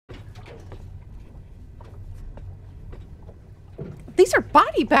these are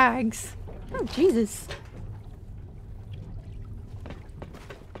body bags. Oh, Jesus.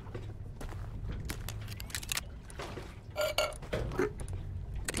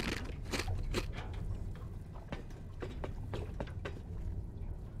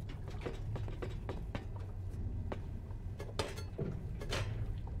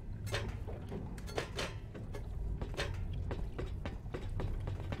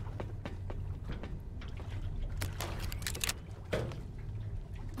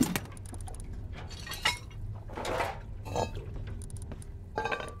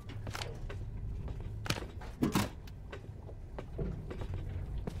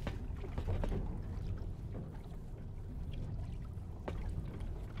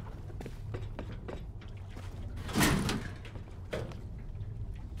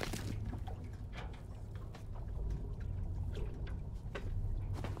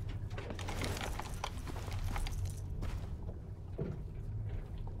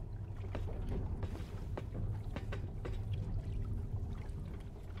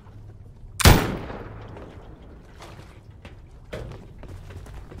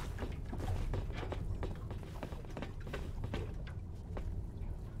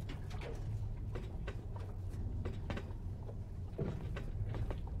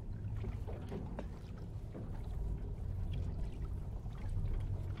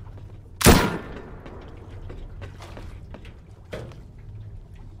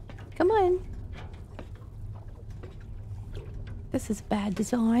 Come on. This is bad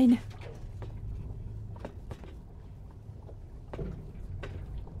design.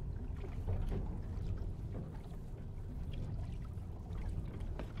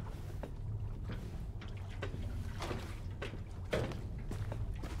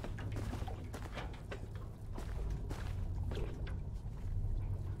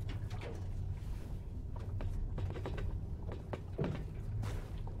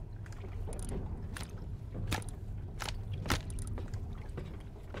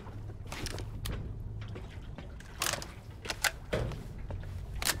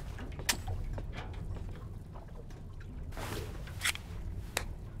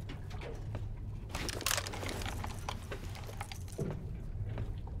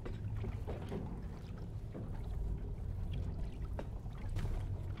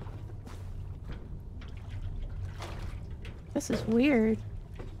 This is weird.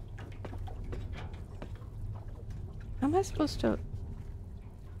 How am I supposed to...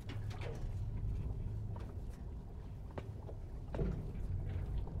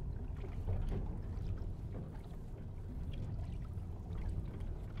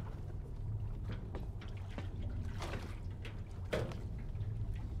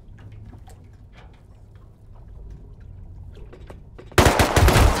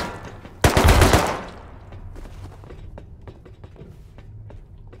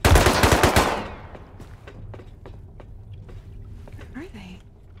 Where are they?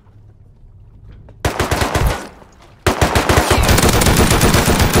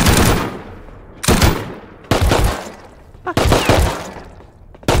 Fuck.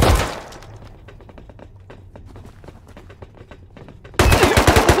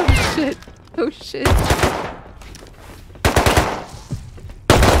 Oh shit. Oh shit.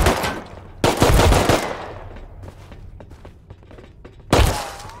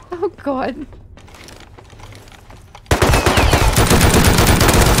 Oh god.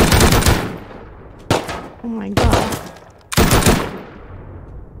 Oh my god.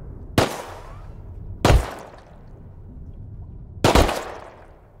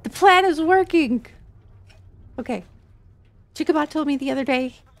 The plan is working. Okay. Chicobot told me the other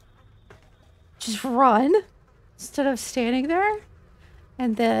day, just run instead of standing there.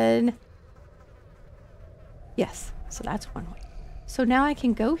 And then, yes, so that's one way. So now I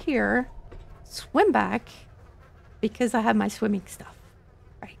can go here, swim back, because I have my swimming stuff.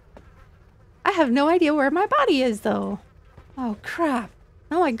 Right. I have no idea where my body is, though. Oh, crap.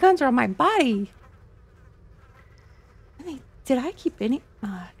 Now my guns are on my body. Did I keep any?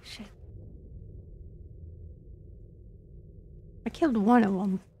 Ah, shit. I killed one of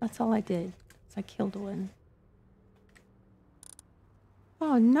them. That's all I did. So I killed one.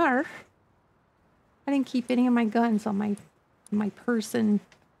 Oh, Nerf. I didn't keep any of my guns on my person.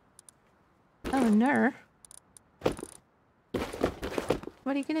 Oh, Nerf.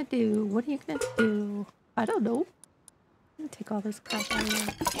 What are you gonna do? What are you gonna do? I don't know. I'm gonna take all this crap out of here.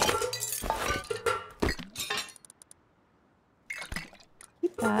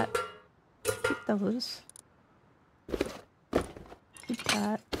 Keep that. Keep those. Keep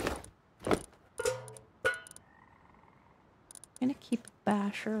that. I'm gonna keep a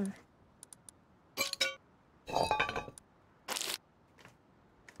basher.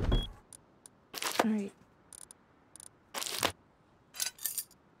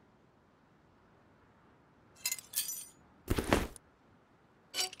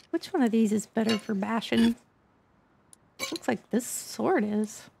 Which one of these is better for bashing? Looks like this sword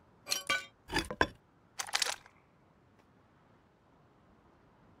is.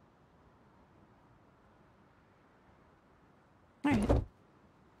 Alright.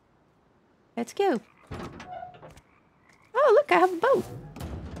 Let's go. Oh, look, I have a boat.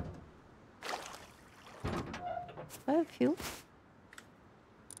 I have fuel.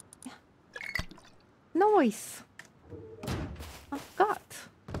 Yeah. Nice.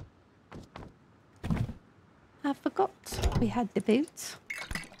 I forgot we had the boots.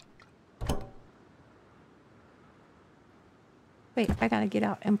 Wait, I gotta get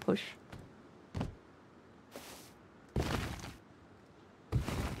out and push.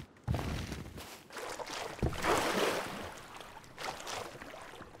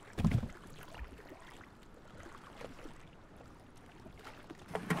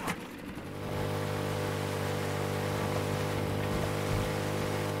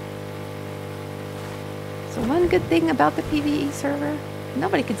 So one good thing about the PvE server,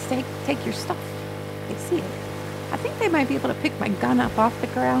 nobody can take your stuff. They see it. I think they might be able to pick my gun up off the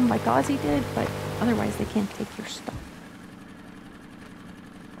ground like Ozzy did, but otherwise they can't take your stuff.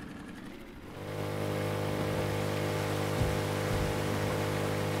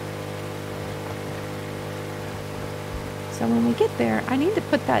 So when we get there, I need to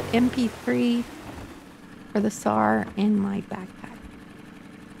put that MP3 for the SAR in my backpack.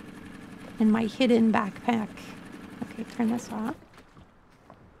 In my hidden backpack. Okay, turn this off.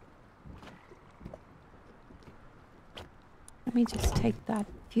 Let me just take that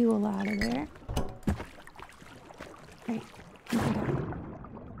fuel out of there. Right.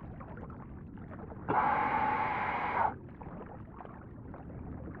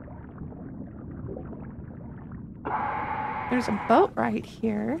 There's a boat right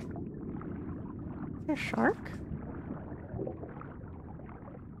here. Is there a shark?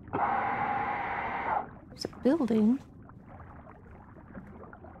 There's a building.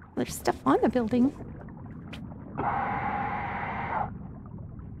 There's stuff on the building.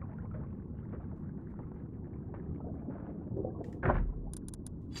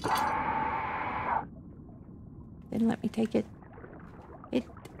 Didn't let me take it.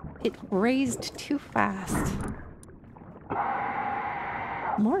 It raised too fast.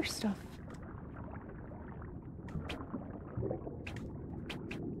 More stuff.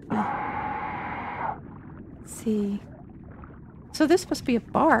 Let's see. So this must be a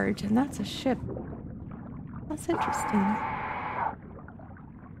barge, and that's a ship. That's interesting.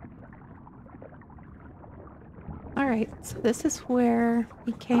 Alright, so this is where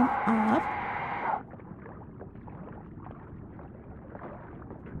we came up.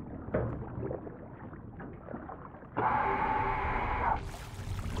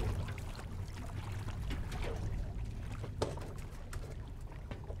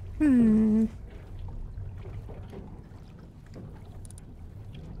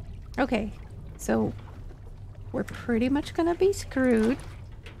 Okay, so we're pretty much gonna be screwed.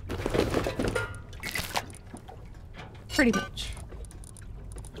 Pretty much.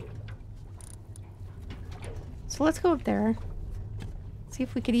 So let's go up there. See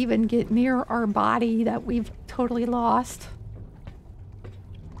if we could even get near our body that we've totally lost.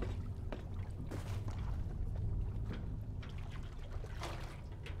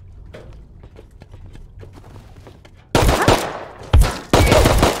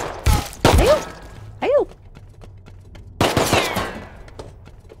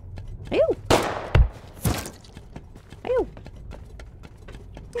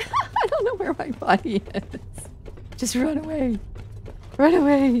 Body is. Just run away. Run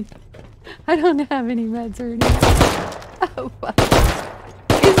away. I don't have any meds or anything. Oh, fuck.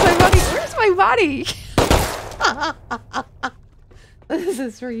 Where's my body? Where's my body? This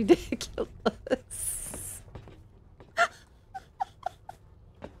is ridiculous.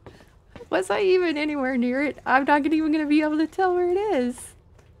 Was I even anywhere near it? I'm not even going to be able to tell where it is.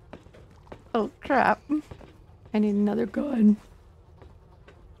 Oh, crap. I need another gun.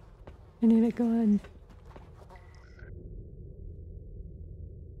 I need a gun.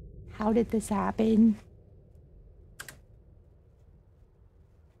 How did this happen?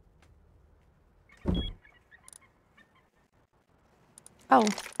 Oh,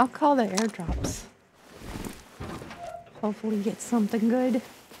 I'll call the airdrops. Hopefully get something good.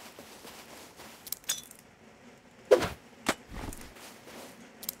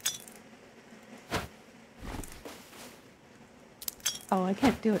 Oh, I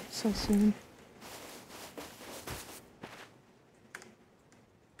can't do it so soon.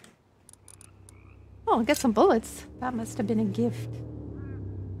 Oh, I got some bullets. That must have been a gift.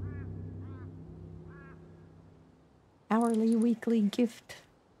 Hourly, weekly gift.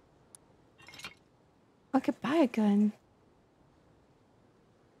 I could buy a gun.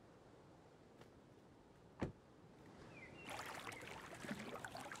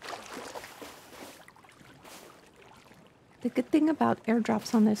 The good thing about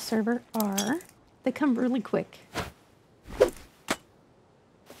airdrops on this server are they come really quick.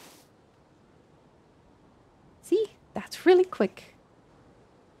 See? That's really quick.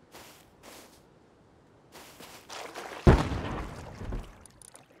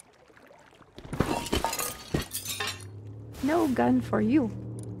 No gun for you.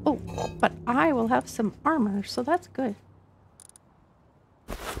 Oh, but I will have some armor, so that's good.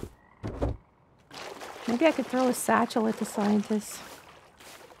 Maybe I could throw a satchel at the scientist.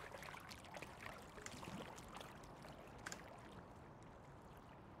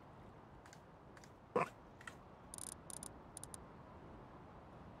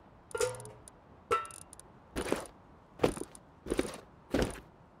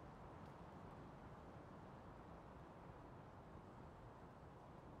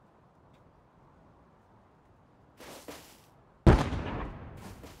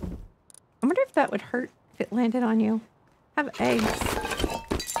 I wonder if that would hurt if it landed on you. Have eggs.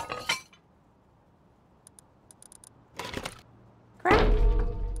 Crack.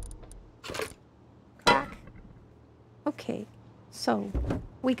 Crack. Okay, so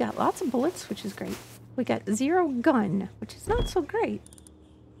we got lots of bullets, which is great. We got 0 gun, which is not so great.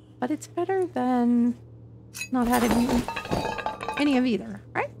 But it's better than not having any of either,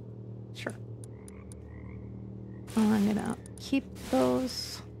 right? Sure. I'm gonna keep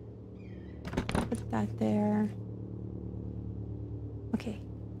those. Put that there. Okay.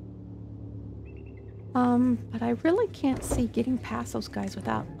 But I really can't see getting past those guys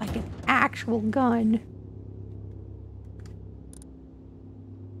without, like, an actual gun.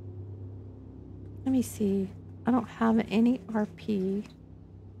 Let me see. I don't have any RP,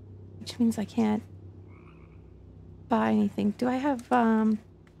 which means I can't buy anything. Do I have,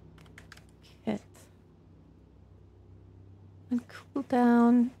 kit? And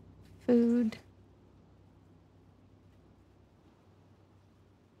cooldown, food.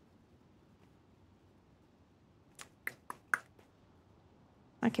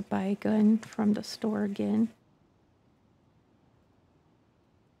 I could buy a gun from the store again.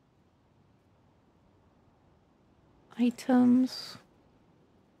 Items.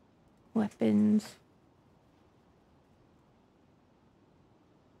 Weapons.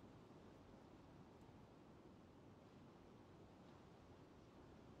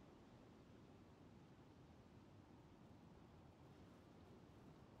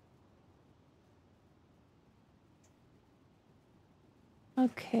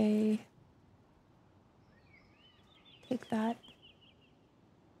 Okay. Take that.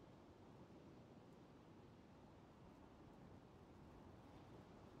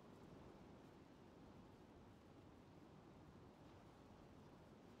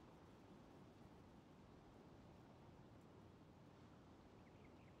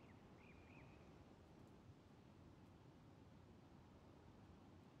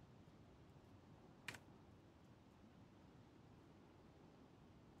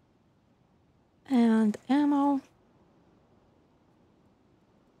 And ammo.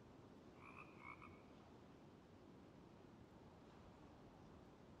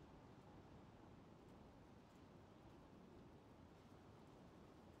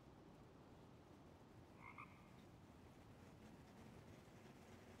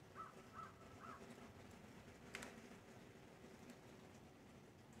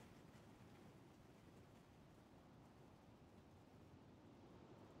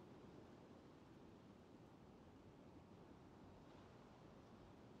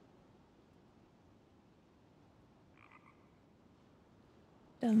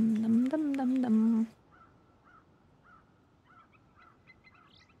 Dum dum dum dum dum.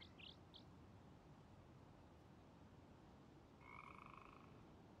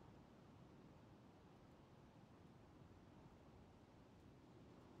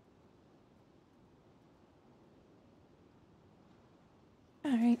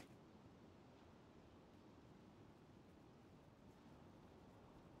 All right.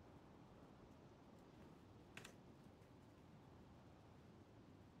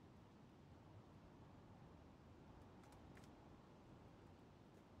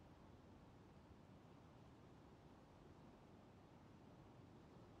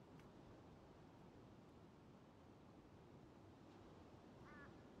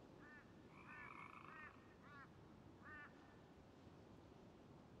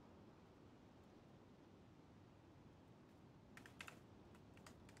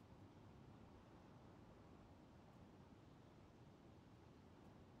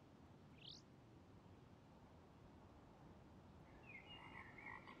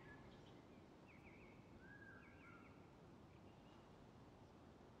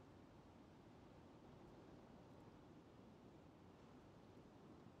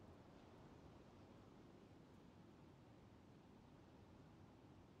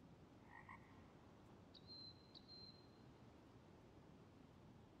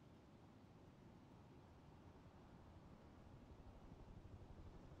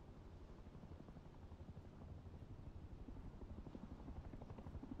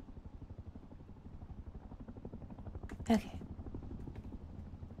 Okay.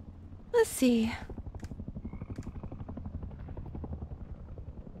 Let's see.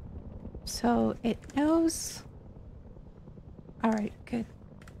 So it knows. Alright, good.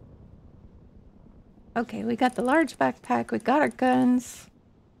 Okay, we got the large backpack. We got our guns.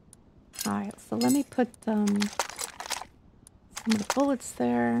 Alright, so let me put some of the bullets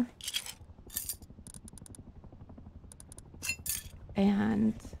there.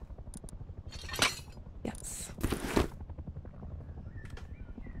 And yes.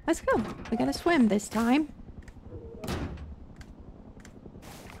 Let's go. We gotta swim this time.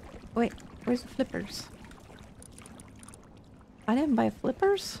 Wait, where's the flippers? I didn't buy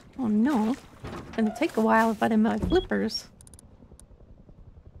flippers? Oh no. It's gonna take a while if I didn't buy flippers.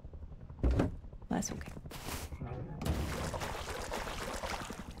 That's okay.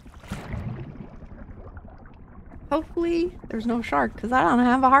 Hopefully there's no shark because I don't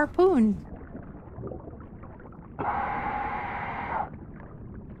have a harpoon.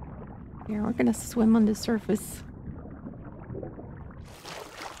 Here, we're gonna swim on the surface.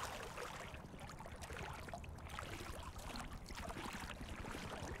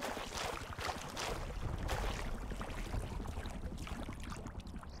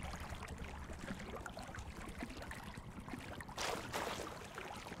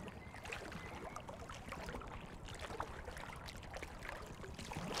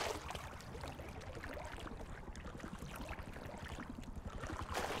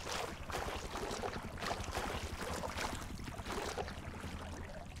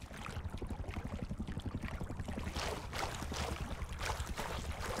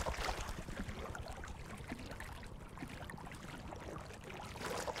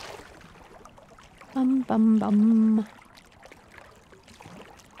 Bum bum bum.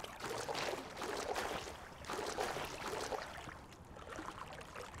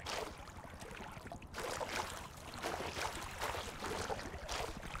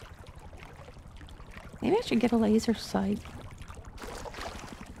 Maybe I should get a laser sight.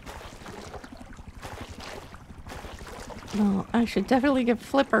 No, I should definitely get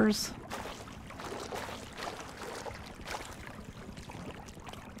flippers.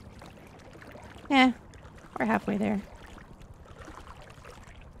 Yeah, we're halfway there.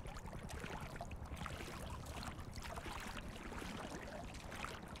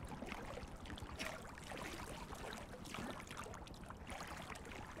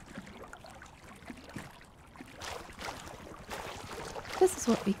 This is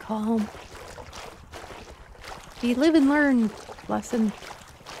what we call the live and learn lesson.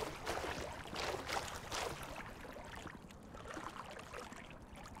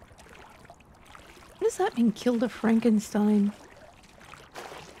 What does that mean, killed a Frankenstein?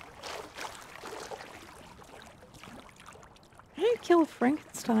 How do you kill a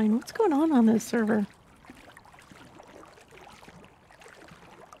Frankenstein? What's going on this server?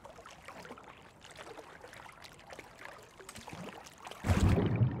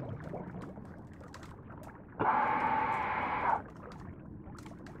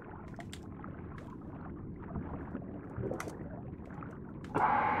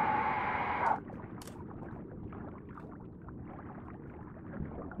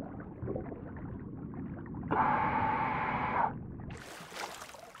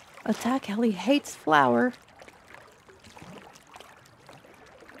 Attack Ellie hates flour.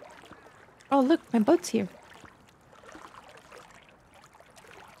 Oh, look, my boat's here.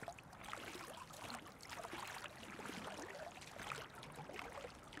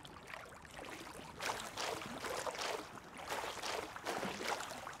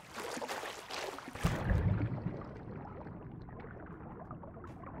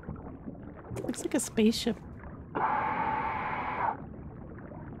 Looks like a spaceship.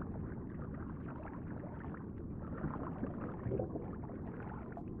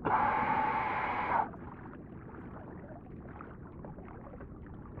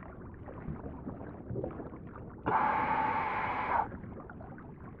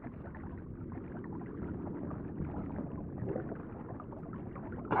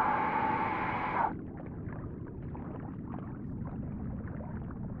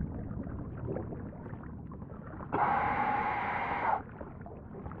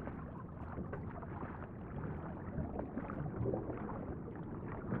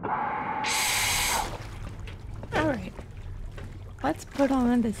 Alright. Let's put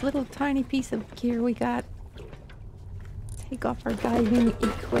on this little tiny piece of gear we got. Take off our diving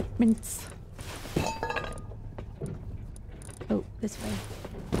equipment. Oh, this way.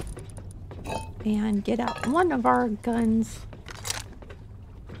 And get out one of our guns.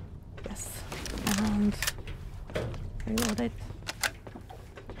 Yes. And reload it.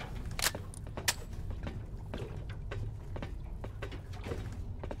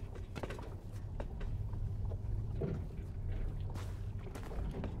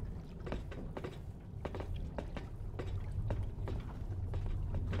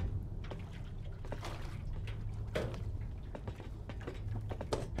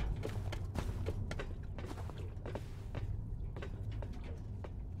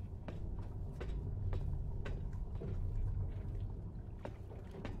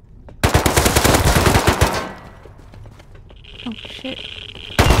 shit.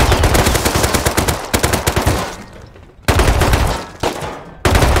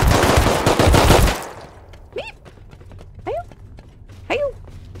 Meep. Hey. Hey. I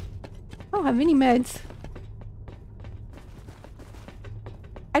don't have any meds.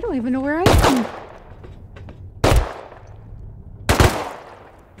 I don't even know where I am.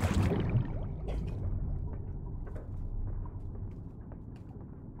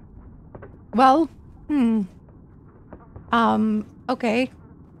 Well, okay.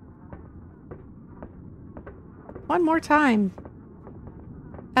 One more time.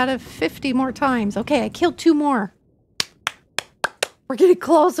 Out of 50 more times. Okay, I killed 2 more. We're getting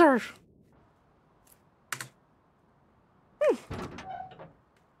closer.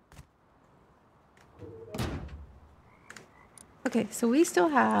 Okay, so we still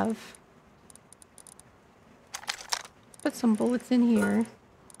have... Put some bullets in here.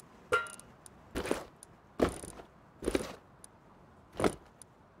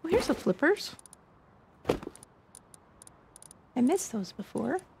 Oh, here's the flippers. I missed those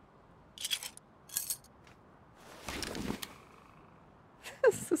before.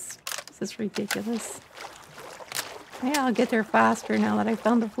 This is ridiculous. Yeah, I'll get there faster now that I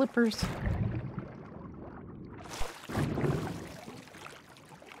found the flippers.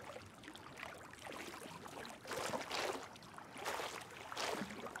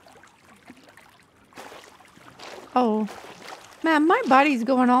 Oh, man, my body's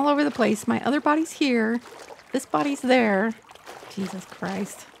going all over the place. My other body's here. This body's there. Jesus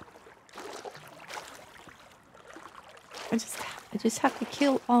Christ. I just have to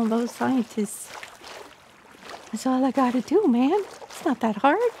kill all those scientists. That's all I gotta do, man. It's not that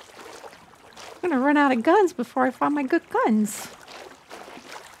hard. I'm gonna run out of guns before I find my good guns.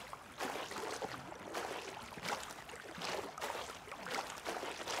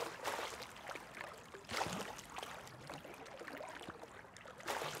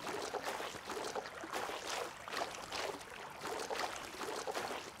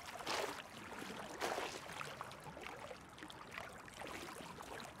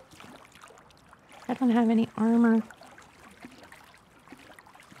 I don't have any armor.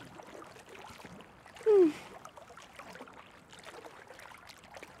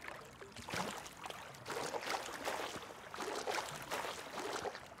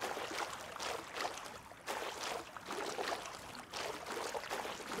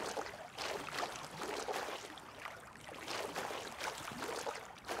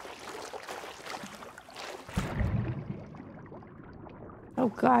 Oh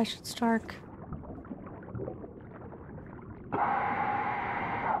gosh, it's dark.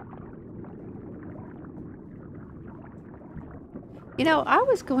 You know, I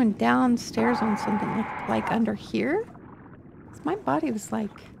was going downstairs on something like under here. My body was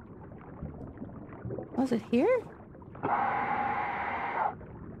like... Was it here?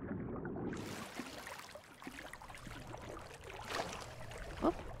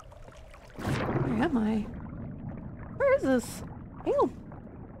 Oh. Where am I? Where is this? Ew.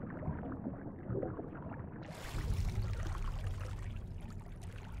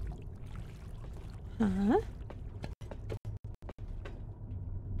 Huh?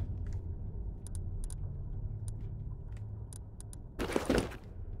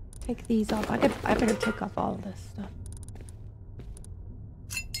 Take these off. I better take off all of this stuff.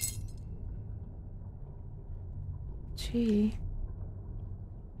 Gee.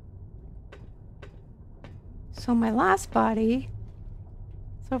 So my last body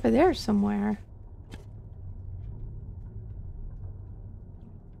is over there somewhere.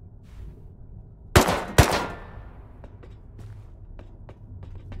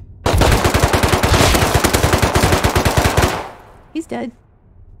 He's dead.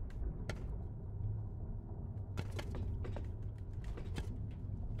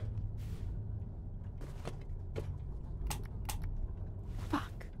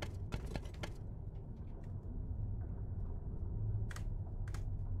 Fuck.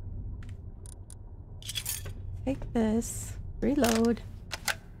 Take this. Reload.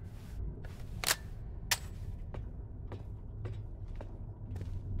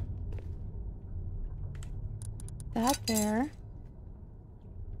 That there.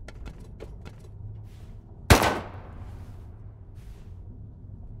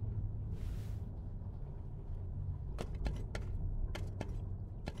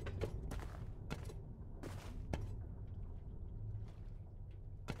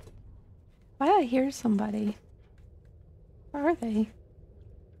 Why do I hear somebody? Where are they?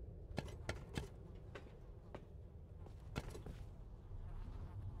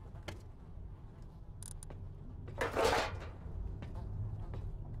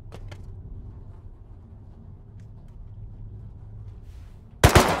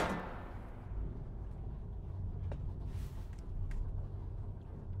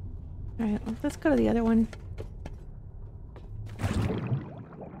 Alright, let's go to the other one.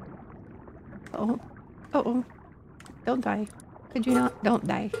 Oh. Uh-oh. Don't die. Could you not? Don't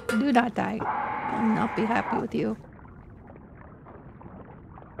die. Do not die. I'll not be happy with you.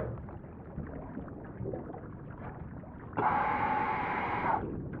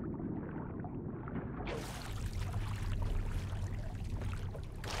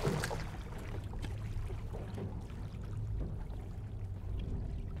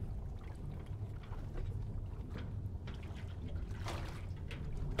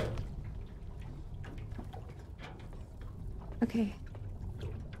 Okay.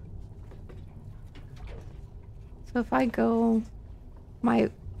 So if I go, my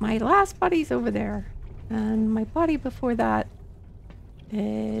last body's over there, and my body before that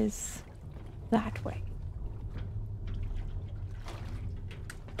is that way.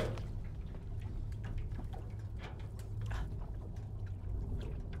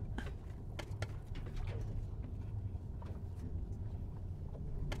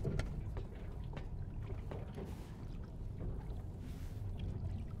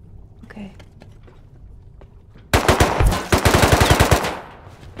 Okay.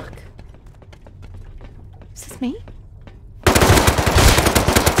 Fuck. Is this me?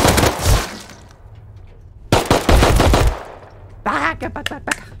 Back.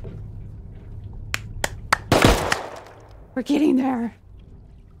 We're getting there.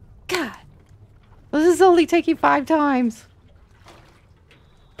 God. This is only taking 5 times.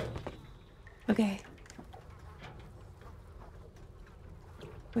 Okay.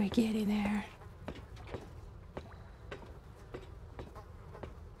 We're getting there.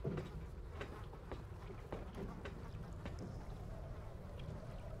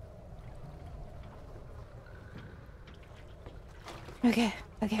 Okay.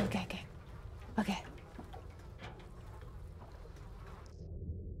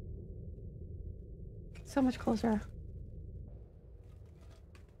 So much closer.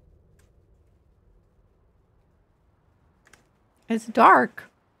 It's dark.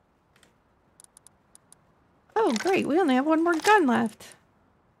 Oh, great. We only have one more gun left.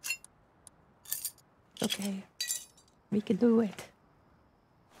 Okay. We can do it.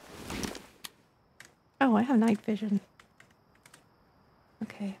 Oh, I have night vision.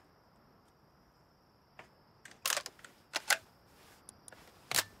 Okay.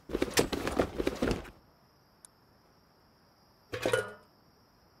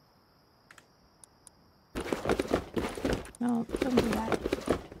 No, don't do that.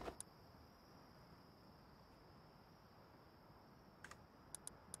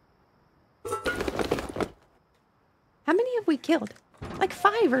 How many have we killed? Like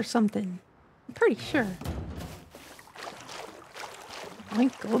 5 or something. I'm pretty sure. I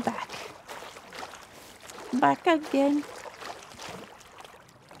go back. Back again.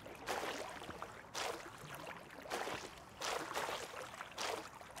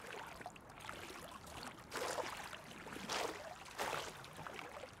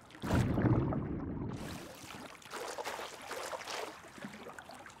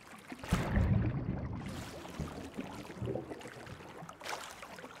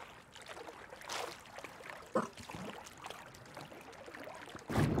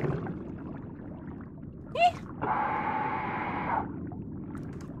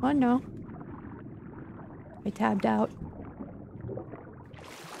 Oh no. I tabbed out.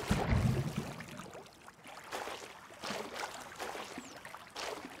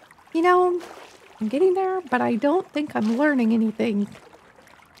 You know, I'm getting there, but I don't think I'm learning anything.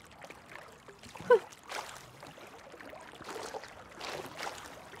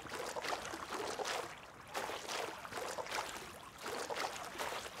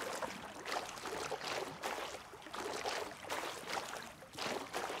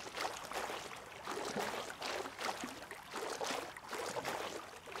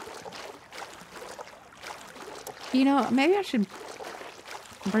 You know, maybe I should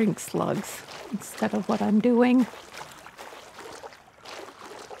bring slugs instead of what I'm doing.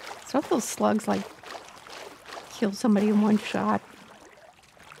 So if those slugs, like, kill somebody in one shot.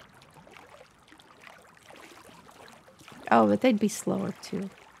 Oh, but they'd be slower, too.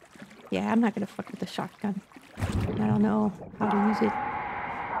 Yeah, I'm not gonna fuck with the shotgun. I don't know how to use it.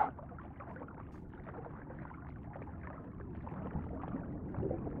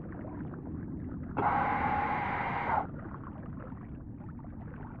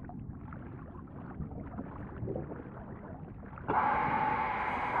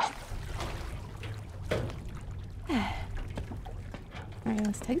 Alright,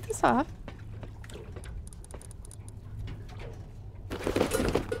 let's take this off.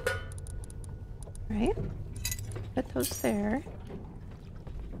 Right? Put those there.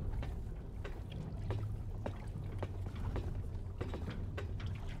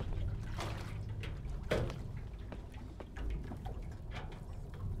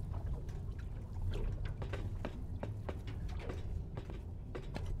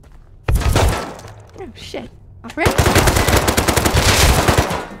 Oh, shit. Already?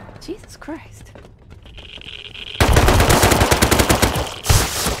 Jesus Christ.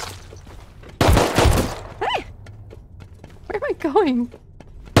 Hey! Where am I going?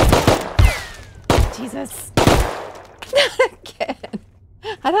 Jesus. Again.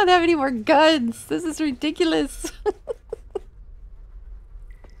 I don't have any more guns. This is ridiculous.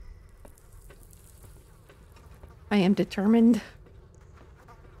 I am determined.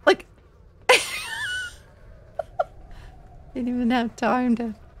 Like, didn't even have time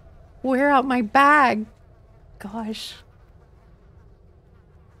to wear out my bag. Gosh.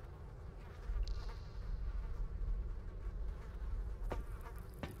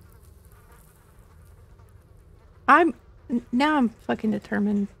 Now I'm fucking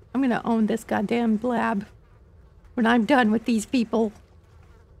determined. I'm gonna own this goddamn lab when I'm done with these people.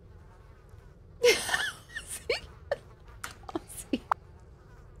 See? See?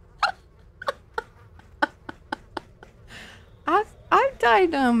 I've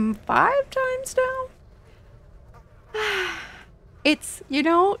died 5 times now. It's, you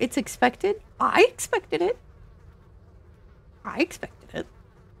know, it's expected. I expected it. I expected it.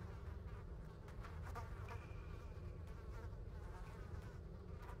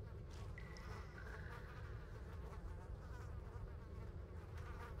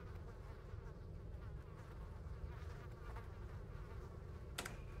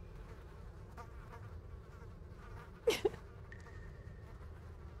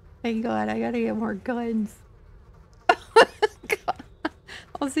 Thank God, I gotta get more guns. God.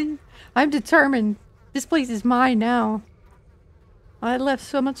 I'll see. I'm determined. This place is mine now. I left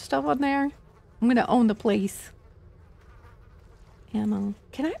so much stuff on there. I'm gonna own the place. Ammo.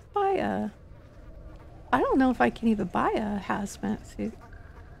 Can I buy a... I don't know if I can even buy a hazmat suit.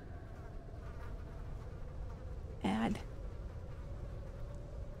 Add.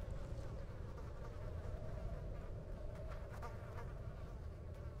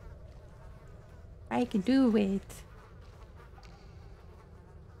 I can do it.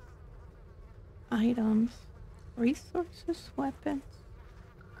 Items. Resources, weapons.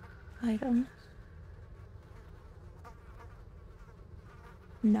 Items.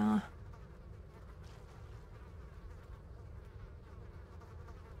 Nah.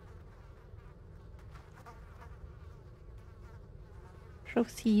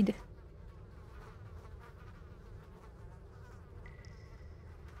 Proceed.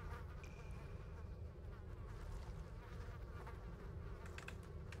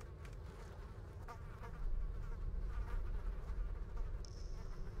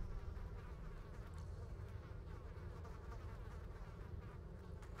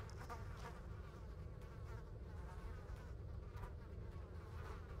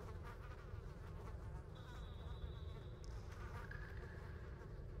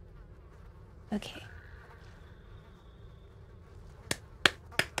 Okay.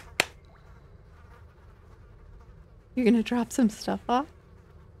 You're gonna drop some stuff off?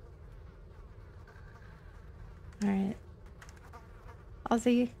 Alright.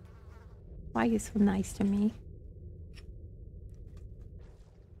 Ozzy, why are you so nice to me?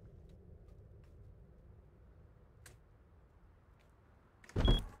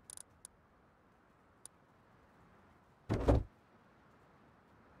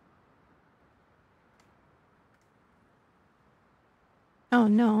 Oh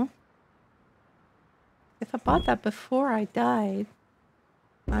no. If I bought that before I died,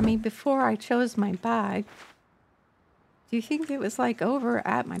 I mean before I chose my bag, do you think it was like over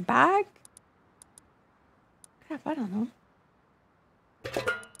at my bag? Crap, I don't know.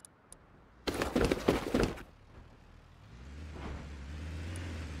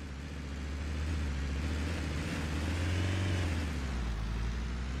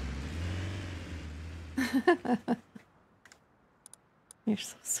 You're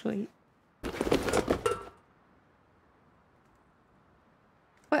so sweet.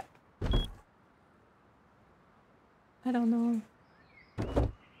 What? I don't know.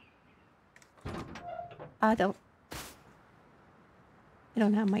 I don't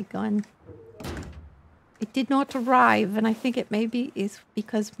have my gun. It did not arrive, and I think it maybe is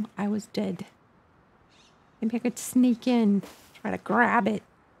because I was dead. Maybe I could sneak in, try to grab it.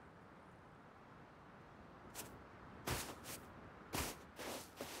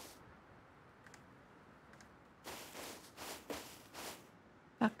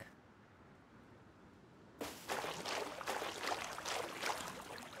 Fuck.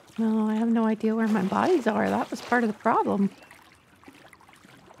 No, I have no idea where my bodies are. That was part of the problem.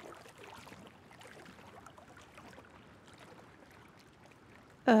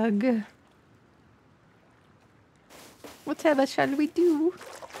 Ugh. Whatever shall we do?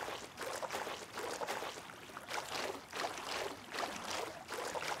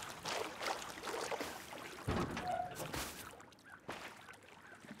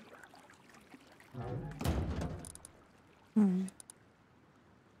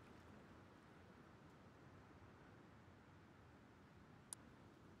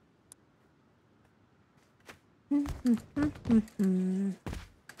 Dun, dun, dun, dun, dun.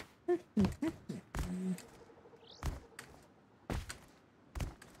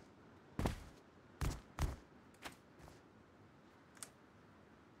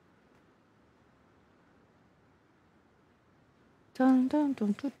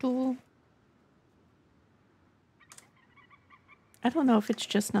 I don't know if it's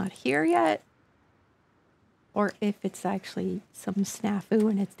just not here yet, or if it's actually some snafu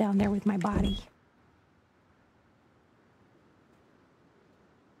and it's down there with my body.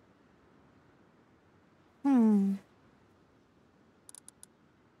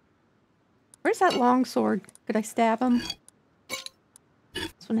 Where's that long sword? Could I stab him?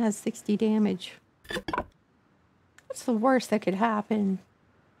 This one has 60 damage. What's the worst that could happen?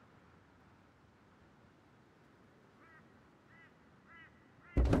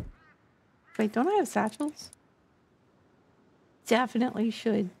 Wait, don't I have satchels? Definitely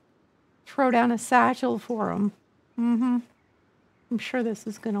should throw down a satchel for him. I'm sure this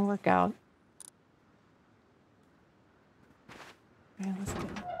is gonna work out. Alright, let's go.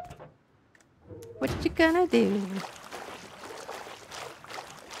 What you gonna do?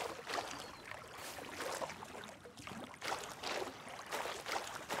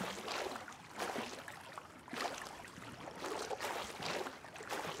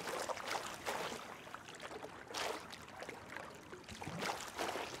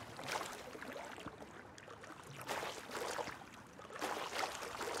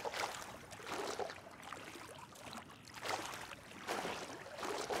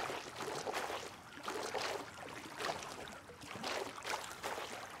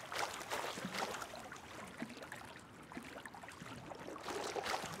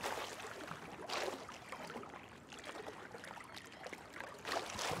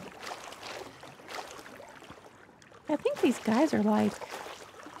 I think these guys are like,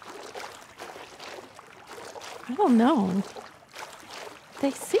 I don't know.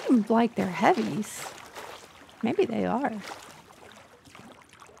 They seem like they're heavies. Maybe they are.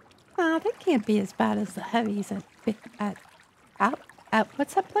 They can't be as bad as the heavies at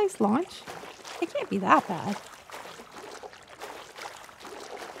what's that place? Launch? They can't be that bad.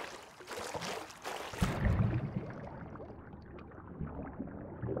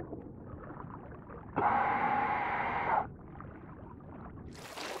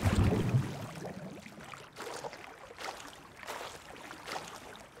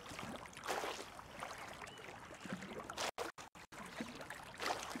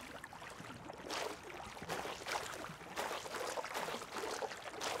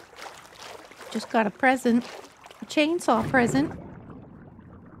 Just got a present. A chainsaw present.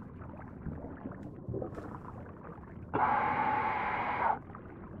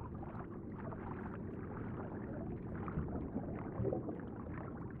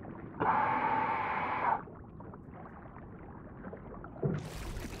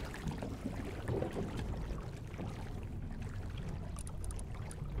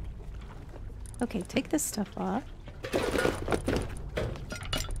 Okay, take this stuff off.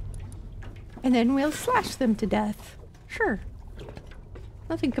 And then we'll slash them to death. Sure.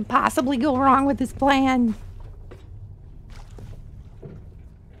 Nothing could possibly go wrong with this plan.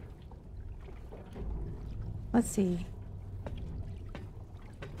 Let's see.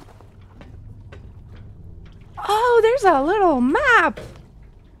 Oh, there's a little map.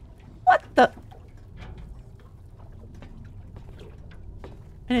 What the?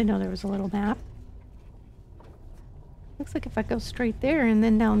 I didn't know there was a little map. Looks like if I go straight there and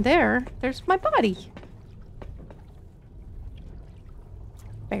then down there, there's my body.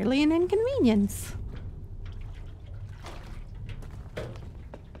 Barely an inconvenience.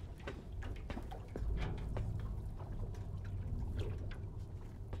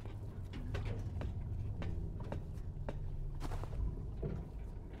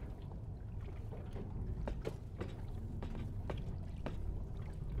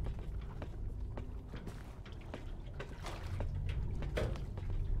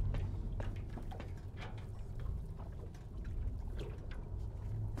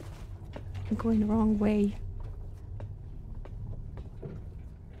 I'm going the wrong way.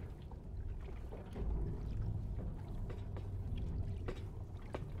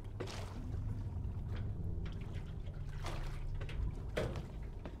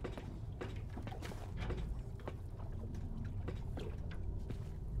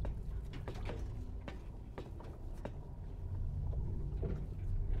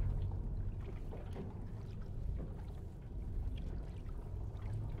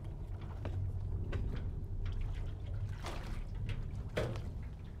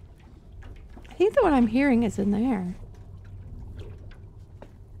 I think that what I'm hearing is in there.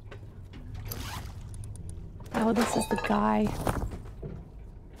 Oh, this is the guy.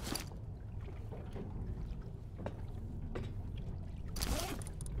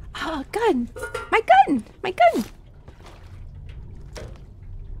 Oh, gun! My gun! My gun!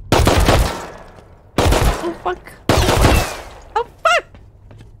 Oh, fuck. Oh, fuck!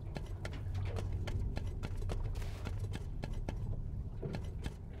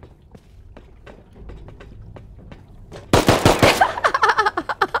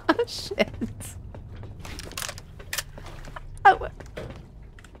 Shit. Oh.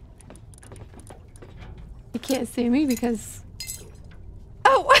 You can't see me because...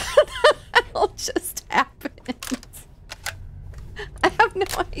 Oh, what the hell just happened? I have no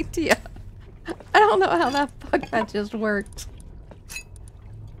idea. I don't know how that just worked.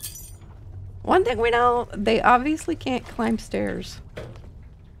 One thing we know, they obviously can't climb stairs.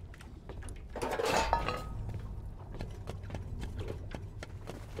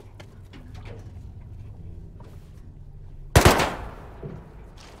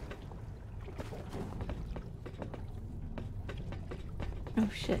 Oh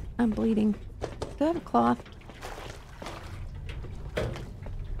shit, I'm bleeding. Do I have a cloth?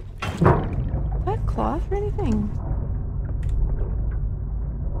 Do I have cloth or anything?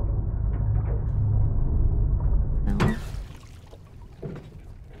 No. Do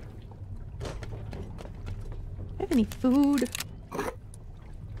I have any food?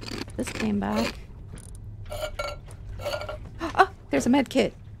 This came back. Oh, there's a med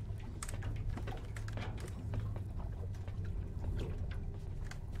kit.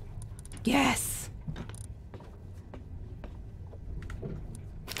 Yes!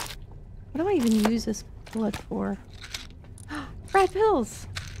 What do I even use this bullet for? Red pills!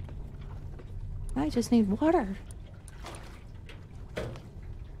 I just need water.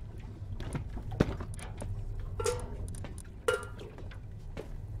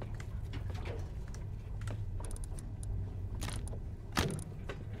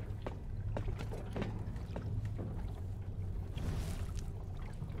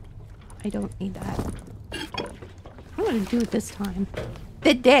 I don't need that. I'm gonna do it this time.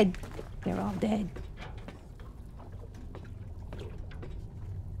 They're dead. They're all dead.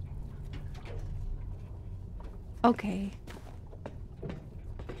 Okay.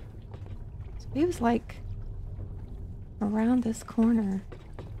 So he was like around this corner.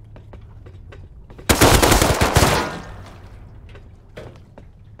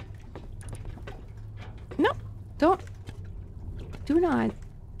 No, don't. Do not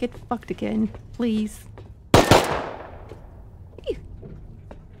get fucked again, please. Ew.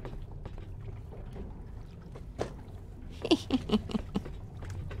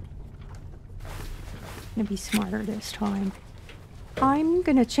 Gonna be smarter this time. I'm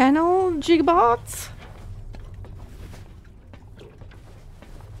gonna channel Jiggbots.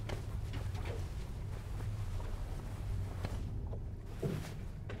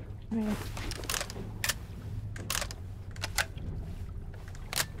 Alright.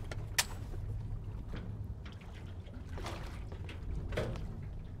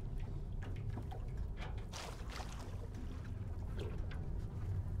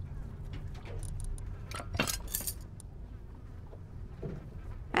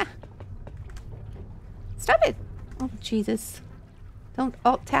 Stop it! Oh, Jesus. Don't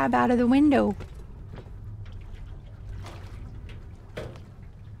alt-tab out of the window.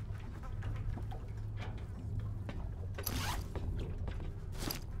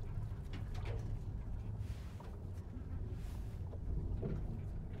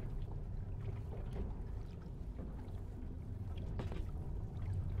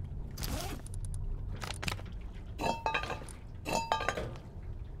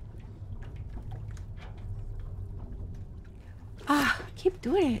 Ah, I keep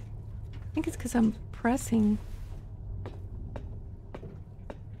doing it. I think it's because I'm pressing.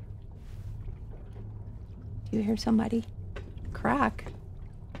 Do you hear somebody? Crack?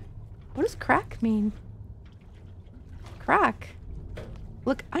 What does crack mean? Crack?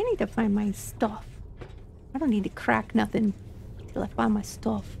 Look, I need to find my stuff. I don't need to crack nothing till I find my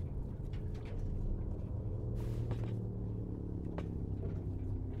stuff.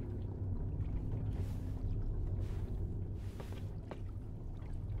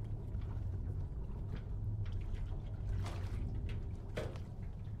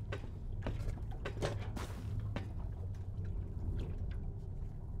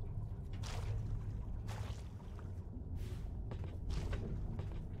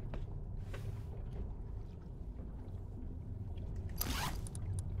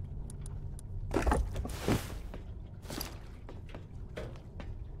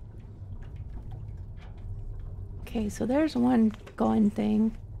 Okay, so there's one gun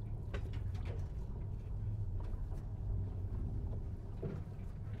thing.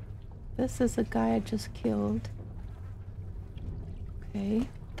 This is a guy I just killed. Okay.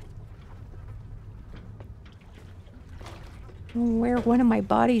 Where one of my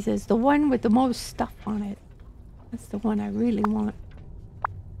bodies is. The one with the most stuff on it. That's the one I really want.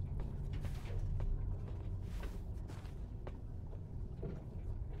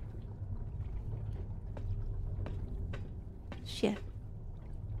 Shit.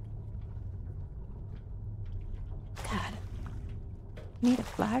 God. Need a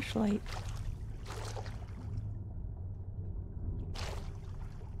flashlight.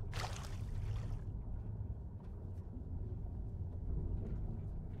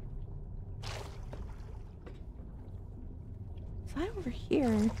 Is that over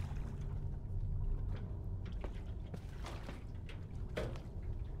here?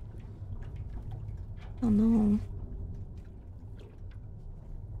 Oh no.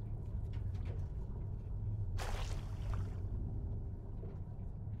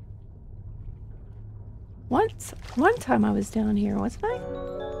 One time I was down here, wasn't I?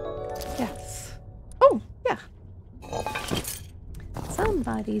 Yes. Oh, yeah.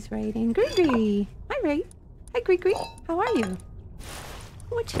 Somebody's writing. Gregory. Hi, Ray. Hi, Gregory. How are you?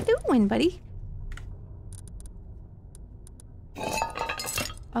 What you doing, buddy?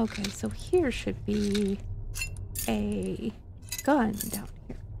 Okay, so here should be a gun down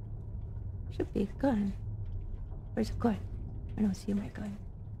here. Should be a gun. Where's a gun? I don't see my gun.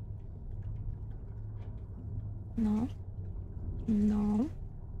 No. No.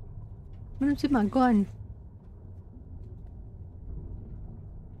 I don't see my gun.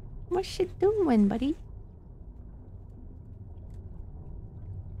 What you doing, buddy?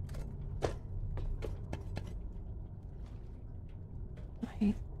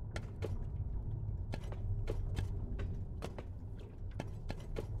 Right.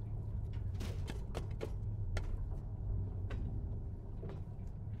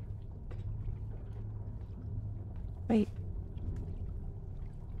 Wait.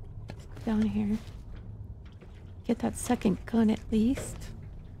 Let's go down here. Get that second gun at least.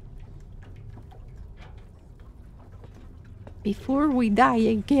 Before we die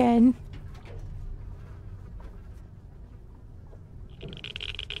again.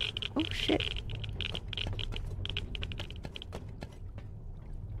 Oh shit.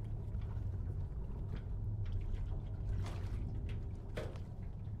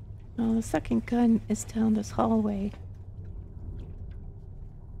 Oh, the second gun is down this hallway.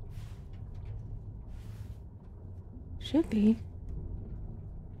 Should be.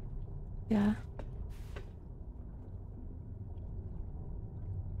 Yeah.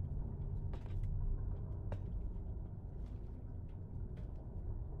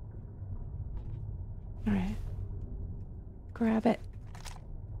 Alright. Grab it.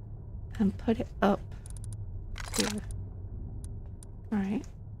 And put it up here. Alright.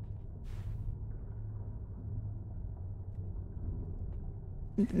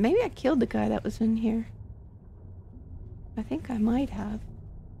 Maybe I killed the guy that was in here. I think I might have.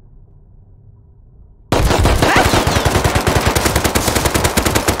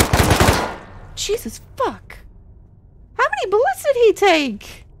 Ah! Jesus fuck! How many bullets did he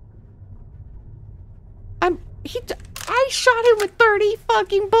take? I shot him with 30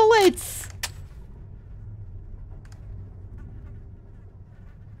 fucking bullets!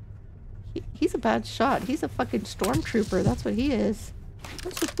 He's a bad shot. He's a fucking stormtrooper. That's what he is.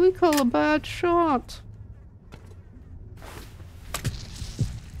 That's what we call a bad shot.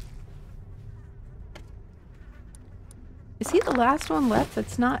 Is he the last one left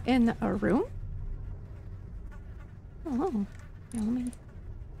that's not in a room? Oh, yeah, let me...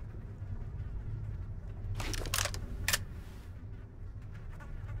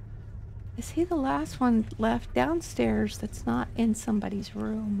 Is he the last one left downstairs that's not in somebody's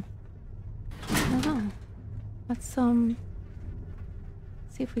room? I don't know. Let's, see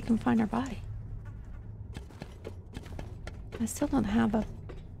if we can find our body. I still don't have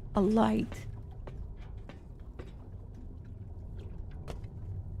a light.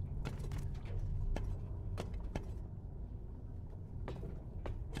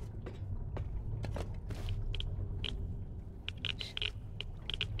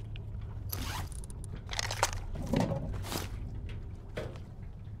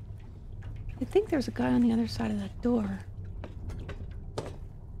 I think there's a guy on the other side of that door.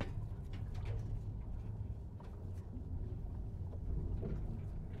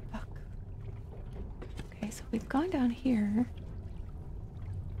 Fuck. Okay, so we've gone down here.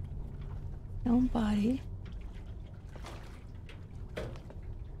 No body.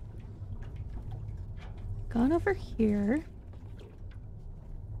 Gone over here.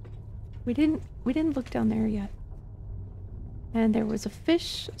 We didn't look down there yet. And there was a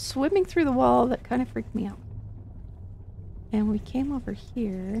fish swimming through the wall that kind of freaked me out. And we came over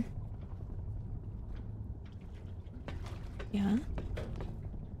here. Yeah.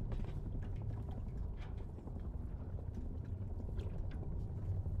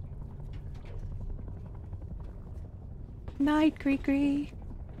 Night, Gree.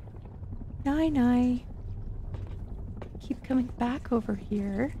 Night. Keep coming back over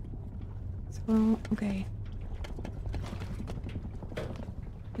here. So, okay.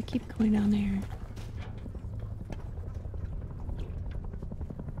 We keep going down there.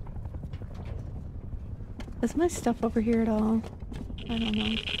 Is my stuff over here at all? I don't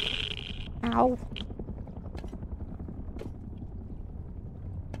know. Ow.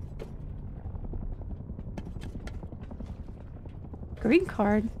 Green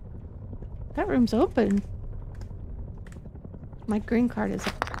card? That room's open. My green card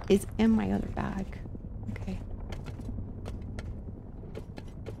is in my other bag. Okay.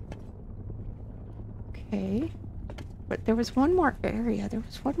 Okay. But there was one more area. There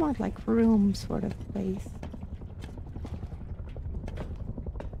was one more, like, room sort of place.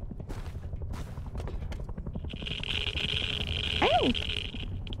 Hey!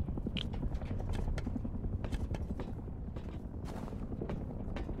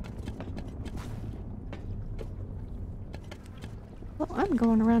 Well, I'm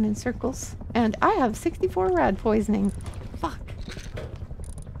going around in circles. And I have 64 rad poisoning. Fuck.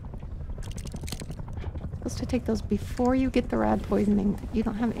 Supposed to take those before you get the rad poisoning. You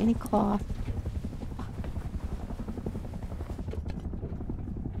don't have any cloth. Fuck.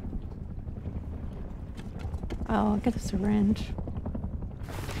 Oh, I'll get a syringe.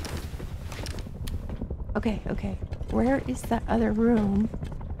 Okay. Where is that other room?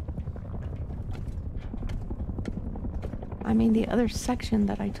 I mean, the other section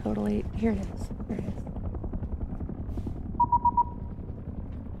that I totally... Here it is. Here it is.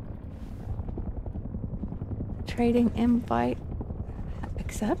 Trading invite.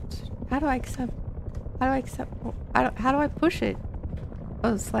 Accept? How do I accept? How do I accept? How do I push it?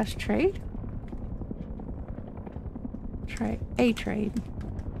 Oh, / trade? A trade.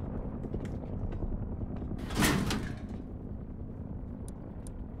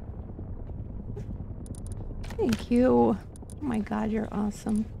 Thank you. Oh my god, you're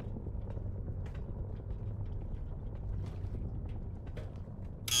awesome.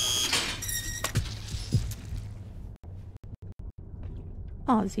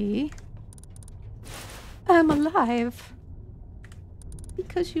 Ozzy. I'm alive.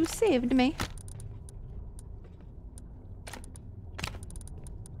 Because you saved me.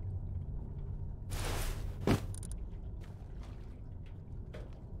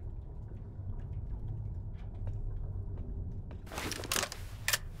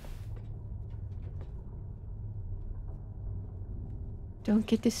 Don't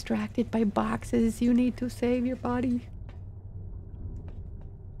get distracted by boxes. You need to save your body.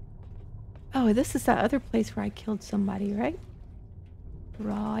 Oh, this is that other place where I killed somebody, right?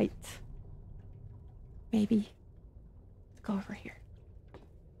 Right. Maybe. Let's go over here.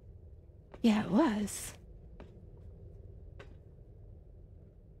 Yeah, it was.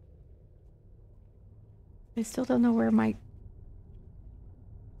 I still don't know where my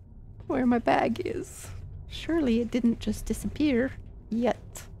bag is. Surely it didn't just disappear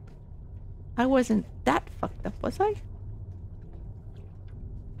yet. I wasn't that fucked up, was I?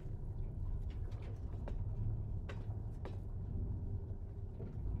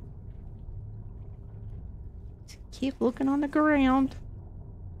 Keep looking on the ground.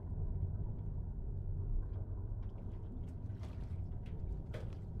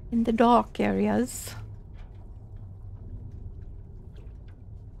 In the dark areas.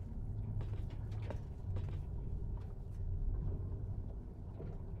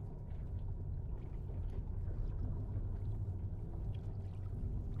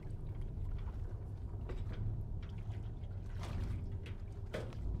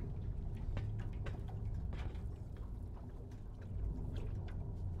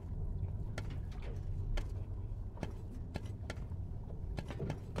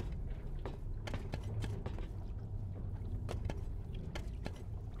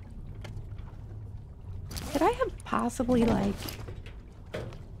 Could I have possibly, like,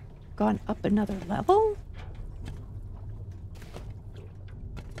 gone up another level?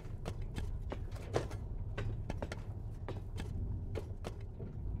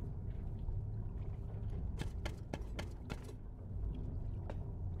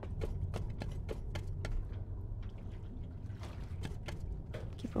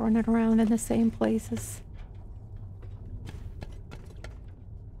 Keep running around in the same places.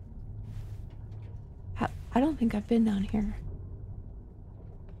 I don't think I've been down here.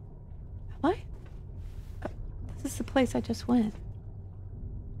 place I just went?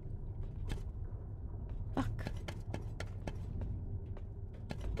 Fuck.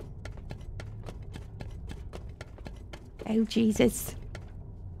 Oh, Jesus.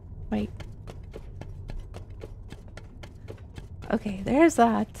 Wait. Okay, there's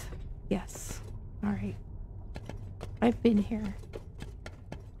that. Yes. Alright. I've been here.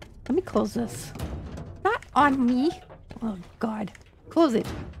 Let me close this. Not on me. Oh, God. Close it.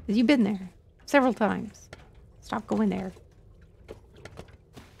 Because you've been there several times. Stop going there.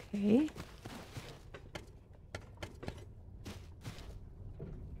 Okay.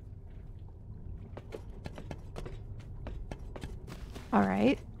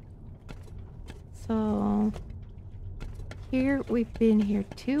 Alright. So, here, we've been here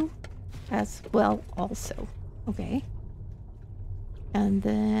too, as well also. Okay. And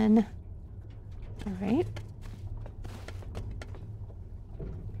then, alright.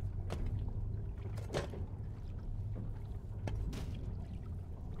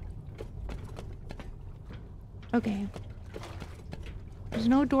 Okay. There's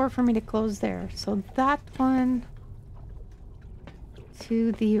no door for me to close there, so that one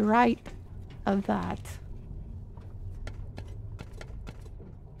to the right of that.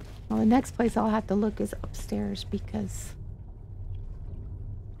 Well, the next place I'll have to look is upstairs because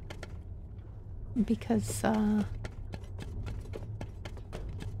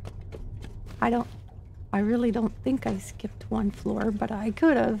I really don't think I skipped one floor, but I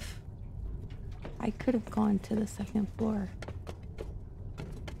could have gone to the second floor.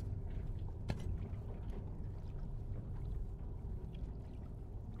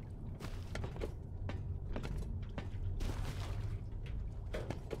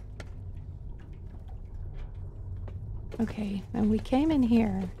 Okay, and we came in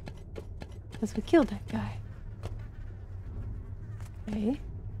here because we killed that guy. Okay.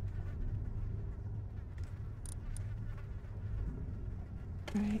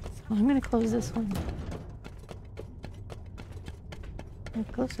 Alright, so I'm gonna close this one. I'm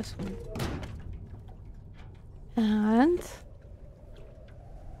gonna close this one. And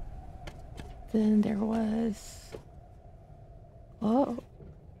then there was... Oh.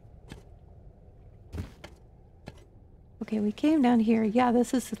 Okay, we came down here. Yeah,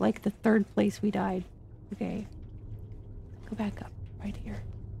 this is like the third place we died. Okay. Go back up. Right here.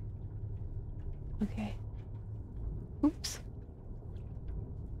 Okay. Oops.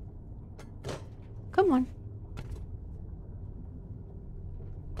 Come on.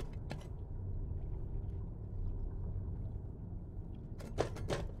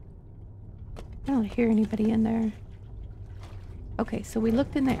 I don't hear anybody in there. Okay, so we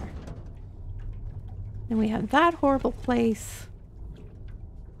looked in there. And we had that horrible place,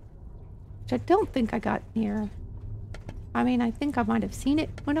 which I don't think I got near. I mean, I think I might have seen it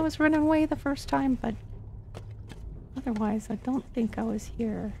when I was running away the first time, but otherwise I don't think I was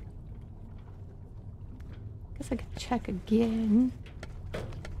here. Guess I could check again.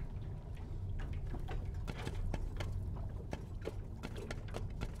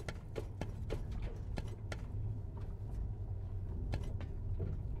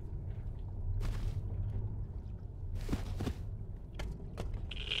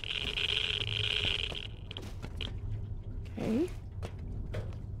 Okay.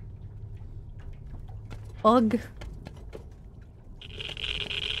 Bug.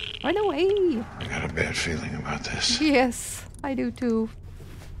 Run away! I got a bad feeling about this. Yes, I do too.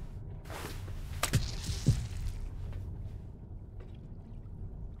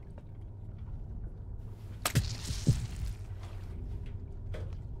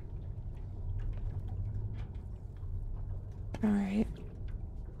 Alright.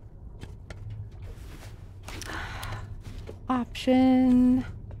 Option.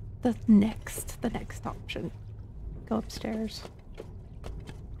 The next option. Go upstairs.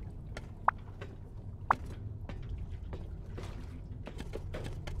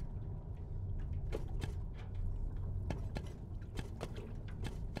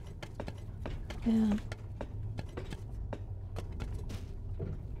 Yeah.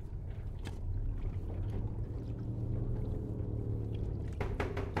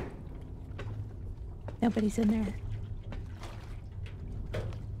 Nobody's in there.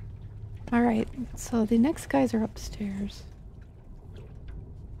 Alright, so the next guys are upstairs.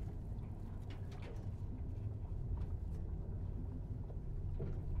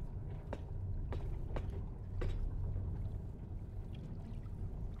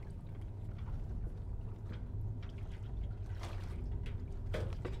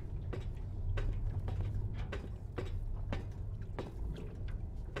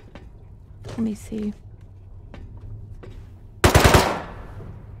 Let me see.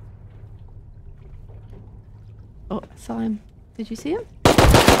 Oh. Saw him. Did you see him?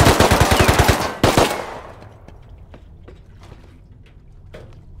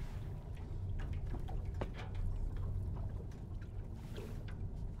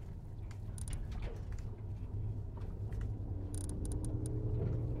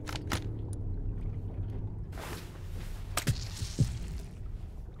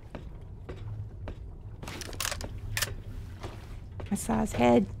 I saw his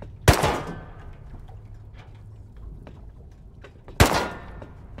head.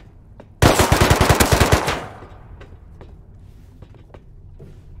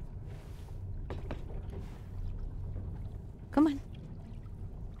 Come on.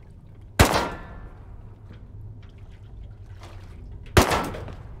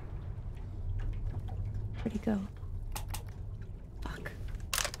 Where'd he go? Fuck.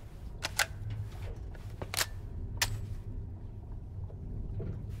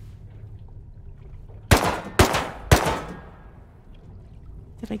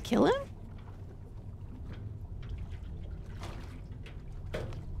 Did I kill him?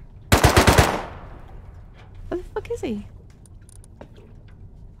 Where the fuck is he?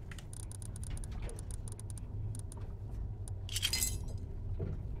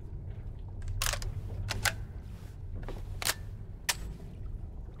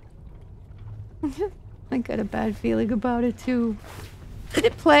 I got a bad feeling about it too. Did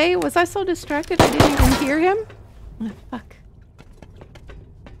it play? Was I so distracted I didn't even hear him? Oh, fuck.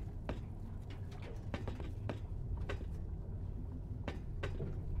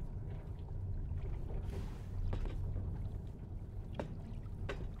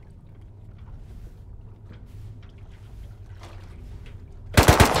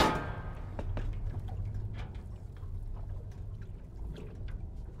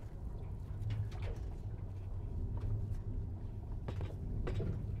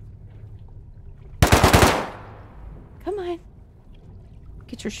 Come on.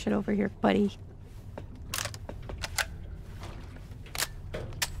 Get your shit over here, buddy.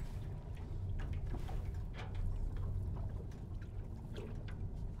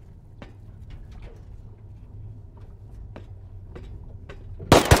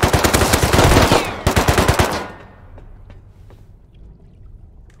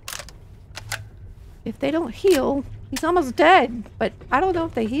 If they don't heal, he's almost dead, but I don't know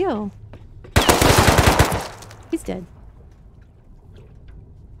if they heal. He's dead.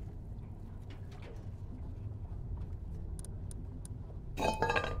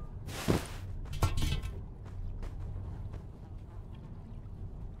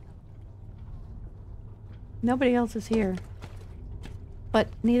 Nobody else is here. But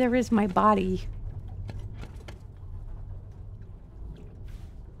neither is my body.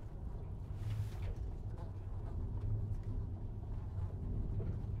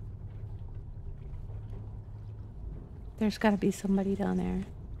 There's gotta be somebody down there.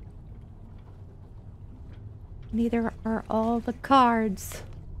 Neither are all the cards.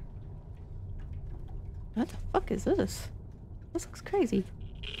 What the fuck is this? This looks crazy.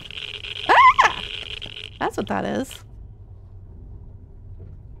 Ah! That's what that is.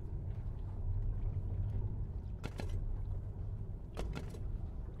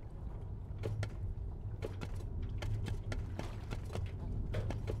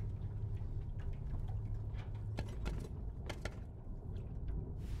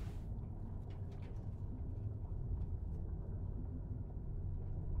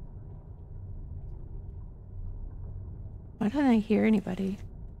 Why don't I hear anybody?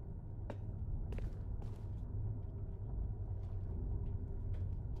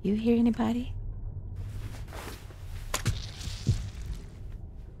 You hear anybody?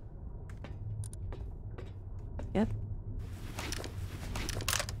 Yep.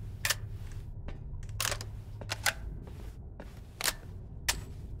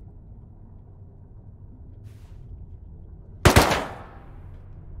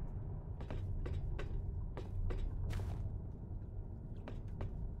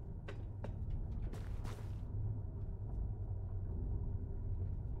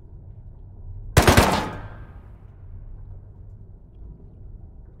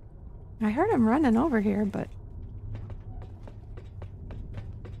 I heard him running over here, but...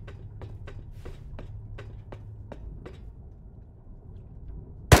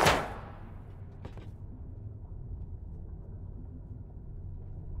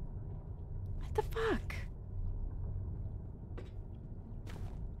 What the fuck?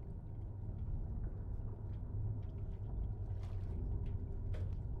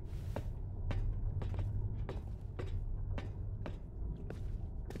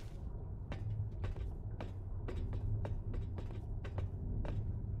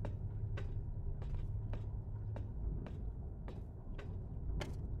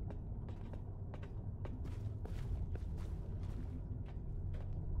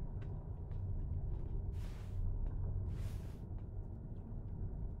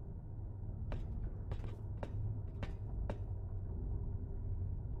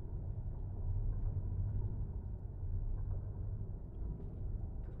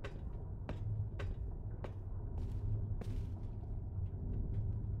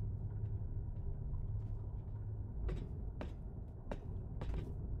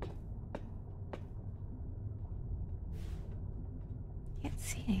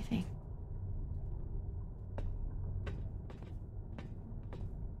 see anything.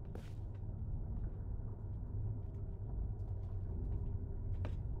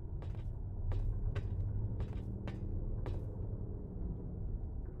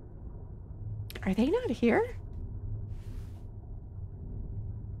 Are they not here?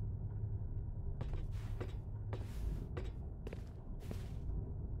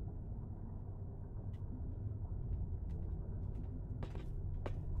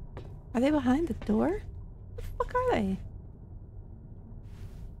 Are they behind the door? Where the fuck are they?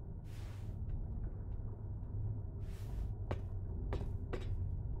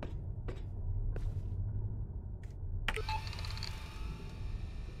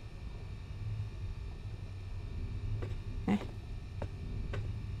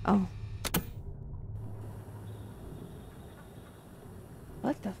 Oh.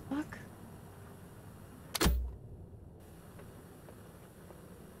 What the fuck?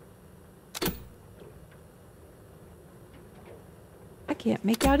 I can't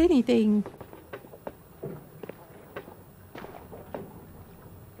make out anything.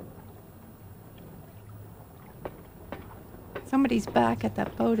 Somebody's back at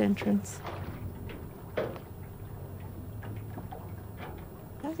that boat entrance.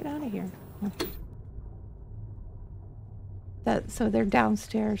 I'll get out of here. So they're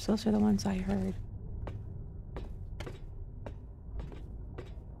downstairs. Those are the ones I heard.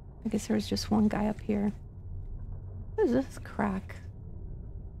 I guess there was just one guy up here. What is this crack?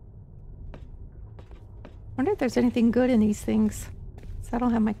 Wonder if there's anything good in these things. So I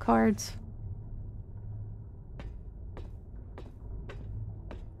don't have my cards.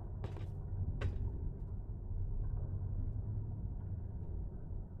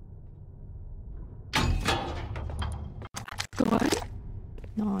 Good.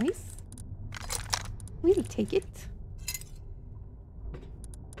 Nice. We'll take it.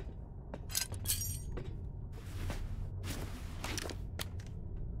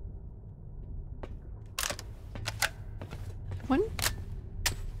 One.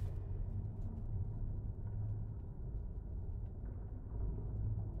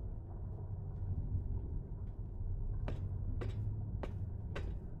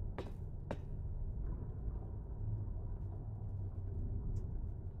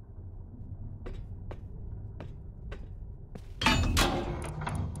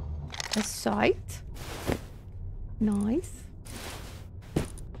 A sight. Nice.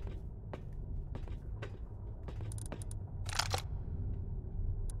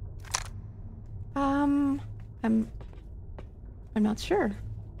 I'm not sure.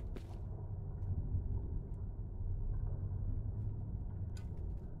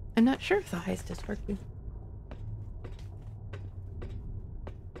 I'm not sure if the heist is working.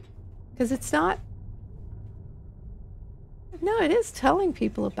 Because it's not... No, it is telling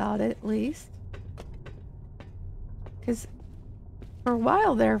people about it, at least. Because for a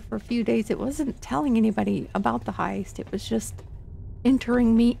while there, for a few days, it wasn't telling anybody about the heist. It was just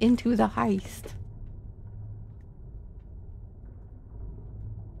entering me into the heist.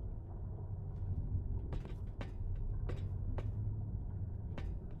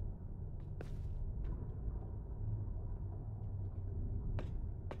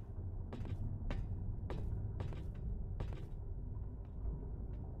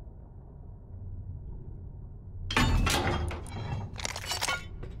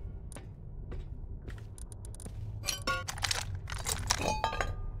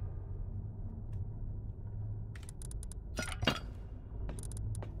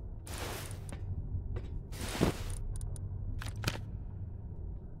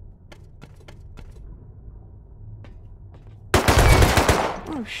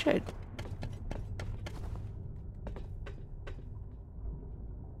 Oh shit.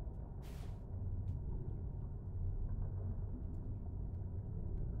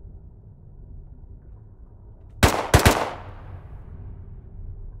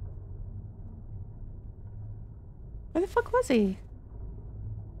 Where the fuck was he?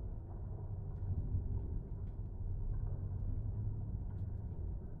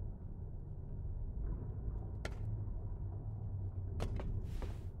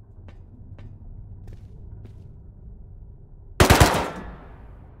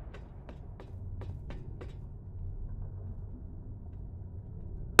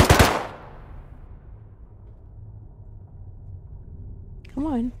 Come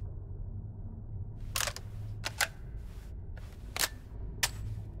on.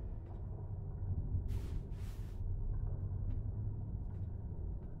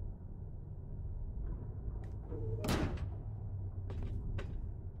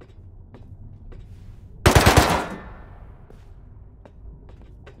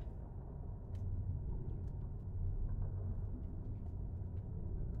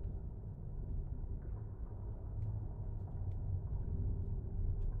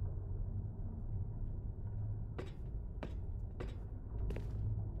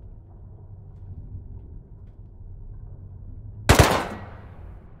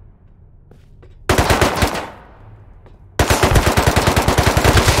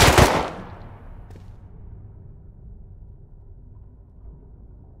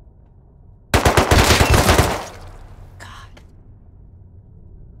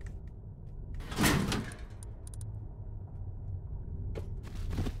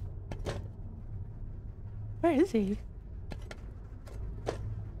 Where is he?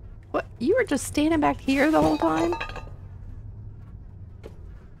 What? You were just standing back here the whole time?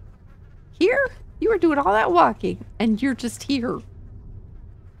 Here? You were doing all that walking, and you're just here.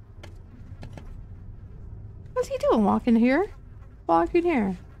 What's he doing walking here? Walking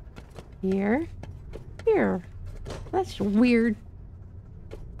here. Here. Here. That's weird.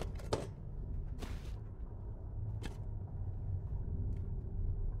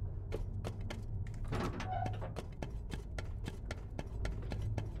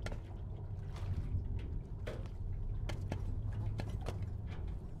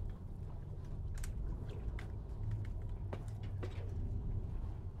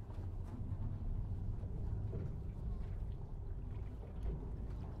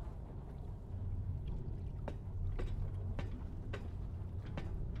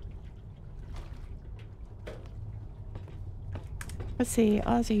 Let's see,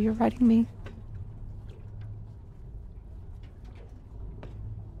 Ozzy, you're writing me.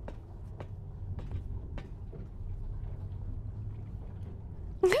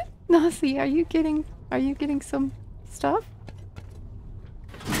 Ozzy, are you getting some stuff?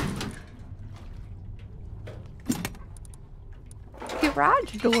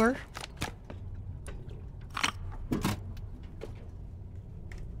 Garage door.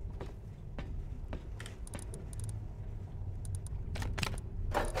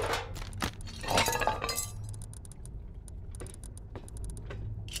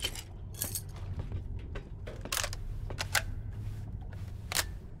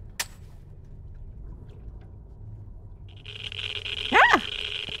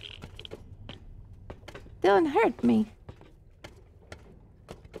 Don't hurt me.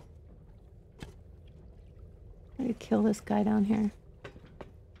 I'm gonna kill this guy down here.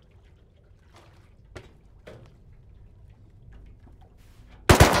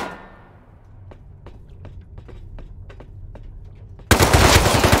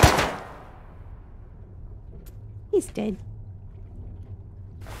 He's dead.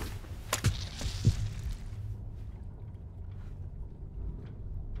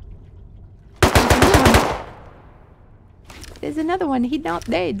 There's another one. He's not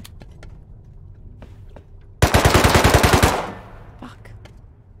dead. Fuck.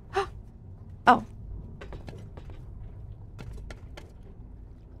 Oh.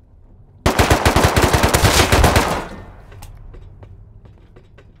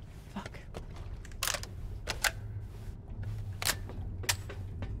 Fuck.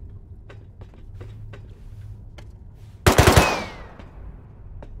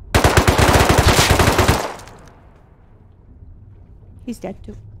 He's dead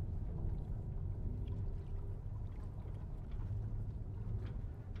too.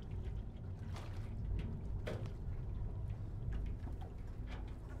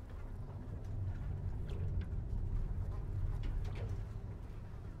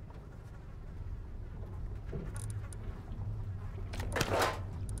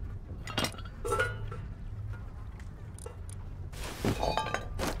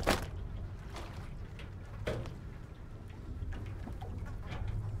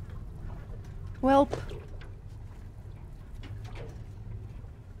 Welp.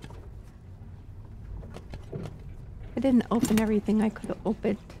 I didn't open everything I could have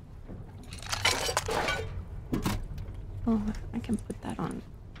opened. Oh, I can put that on.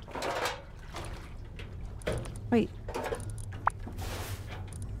 Wait.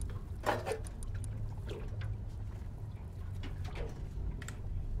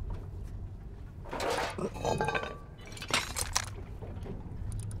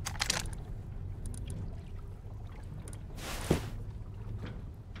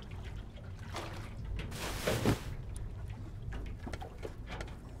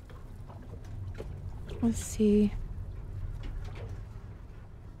 Let's see.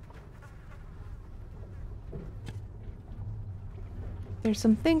 There's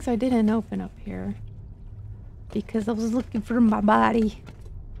some things I didn't open up here because I was looking for my body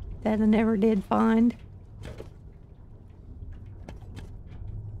that I never did find.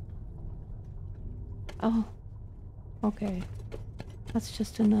 Oh, okay. That's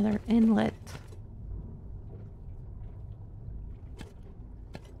just another inlet.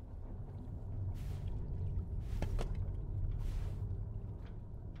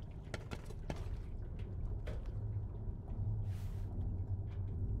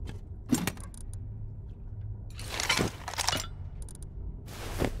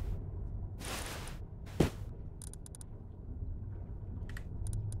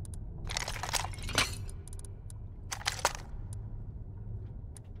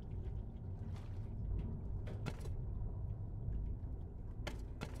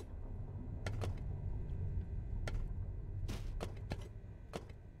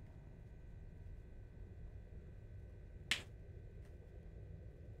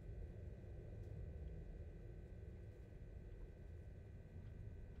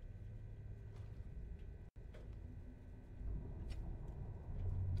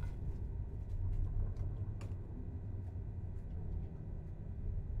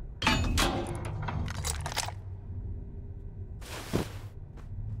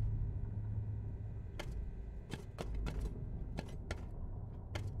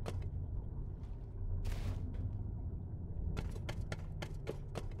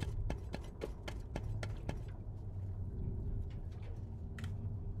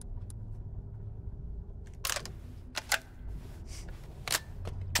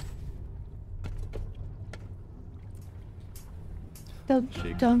 dun,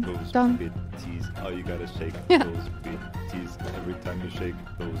 Shake dun, those dun. bitties. Oh, you gotta shake Yeah. those bitties. Every time you shake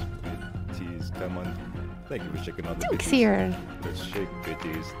those bitties. Come on. Thank you for shaking all the Duke's bitties. here. Let's shake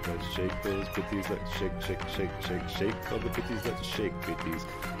bitties. Let's shake those bitties. Let's shake all the bitties. Let's shake bitties.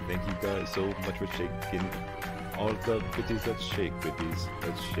 Thank you guys so much for shaking all the bitties. Let's shake bitties.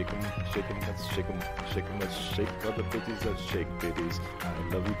 Let's shake them, let's shake them, let's shake all the bitties. Let's shake bitties.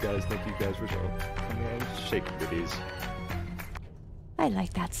 I love you guys. Thank you guys for coming and shake bitties. I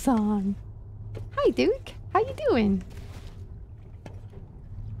like that song. Hi, Duke. How you doing?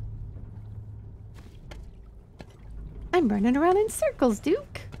 I'm running around in circles,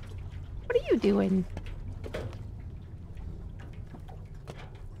 Duke. What are you doing?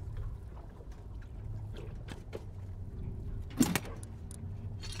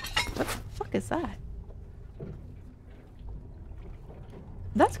 What the fuck is that?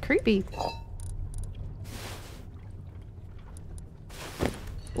 That's creepy.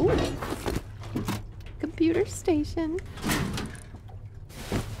 Ooh. Computer station.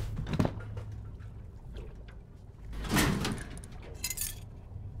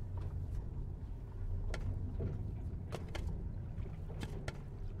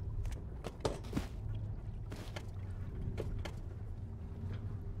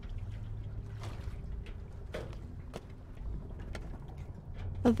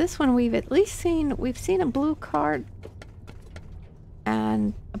 So this one we've seen a blue card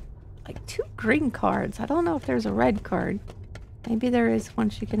and like 2 green cards. I don't know if there's a red card. Maybe there is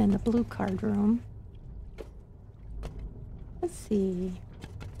once you get in the blue card room. Let's see.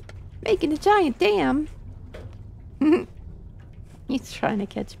 Making a giant dam. He's trying to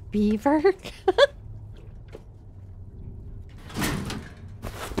catch beaver.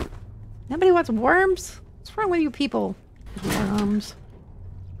 Nobody wants worms? What's wrong with you people? Worms.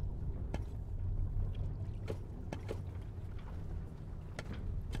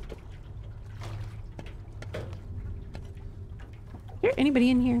 Is there anybody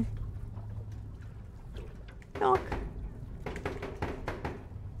in here? Knock. I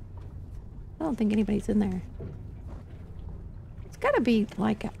don't think anybody's in there. It's gotta be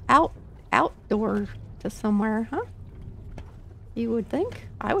like outdoor to somewhere, huh? You would think.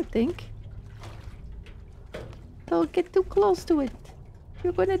 I would think. Don't get too close to it.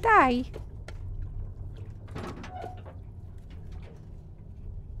 You're gonna die.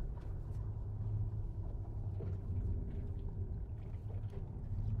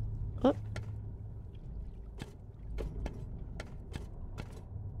 Oh.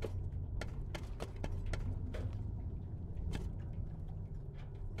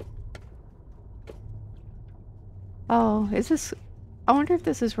 Oh, is this... I wonder if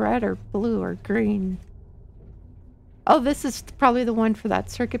this is red or blue or green. Oh, this is probably the one for that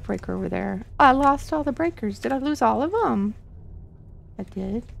circuit breaker over there. I lost all the breakers. Did I lose all of them? I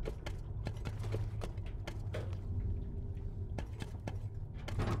did.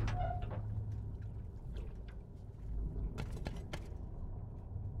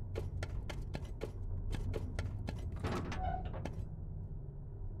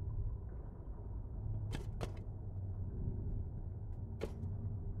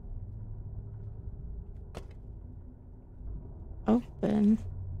 Open.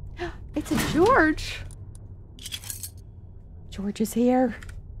 It's a George. George is here.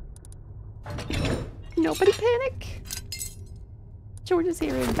 Nobody panic. George is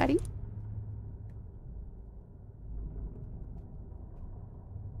here, everybody.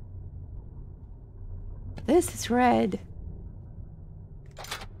 This is red.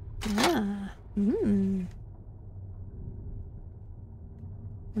 Ah. Hmm.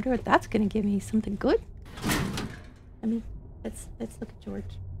 Wonder what that's gonna give me. Something good? I mean, let's look at George.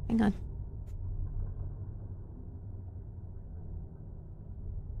 Hang on.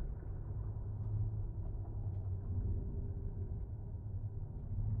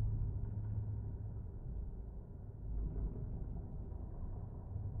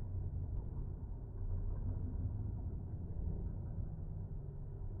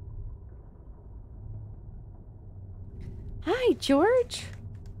 Hi, George.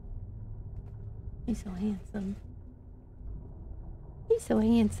 He's so handsome. He's so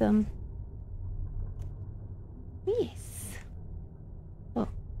handsome. Yes. Oh.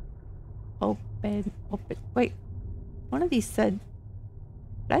 Open. Open. Wait. One of these said...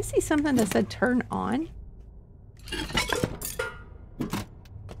 Did I see something that said turn on?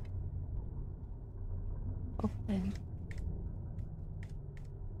 Open.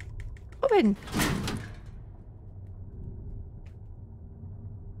 Open!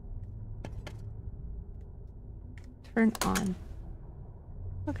 Turn on.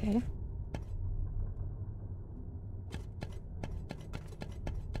 Okay.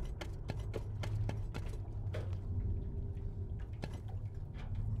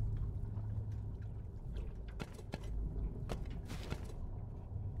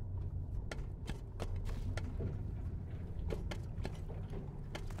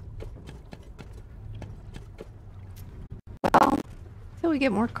 we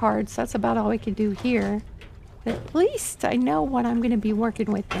get more cards. That's about all we can do here. But at least I know what I'm going to be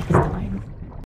working with next time.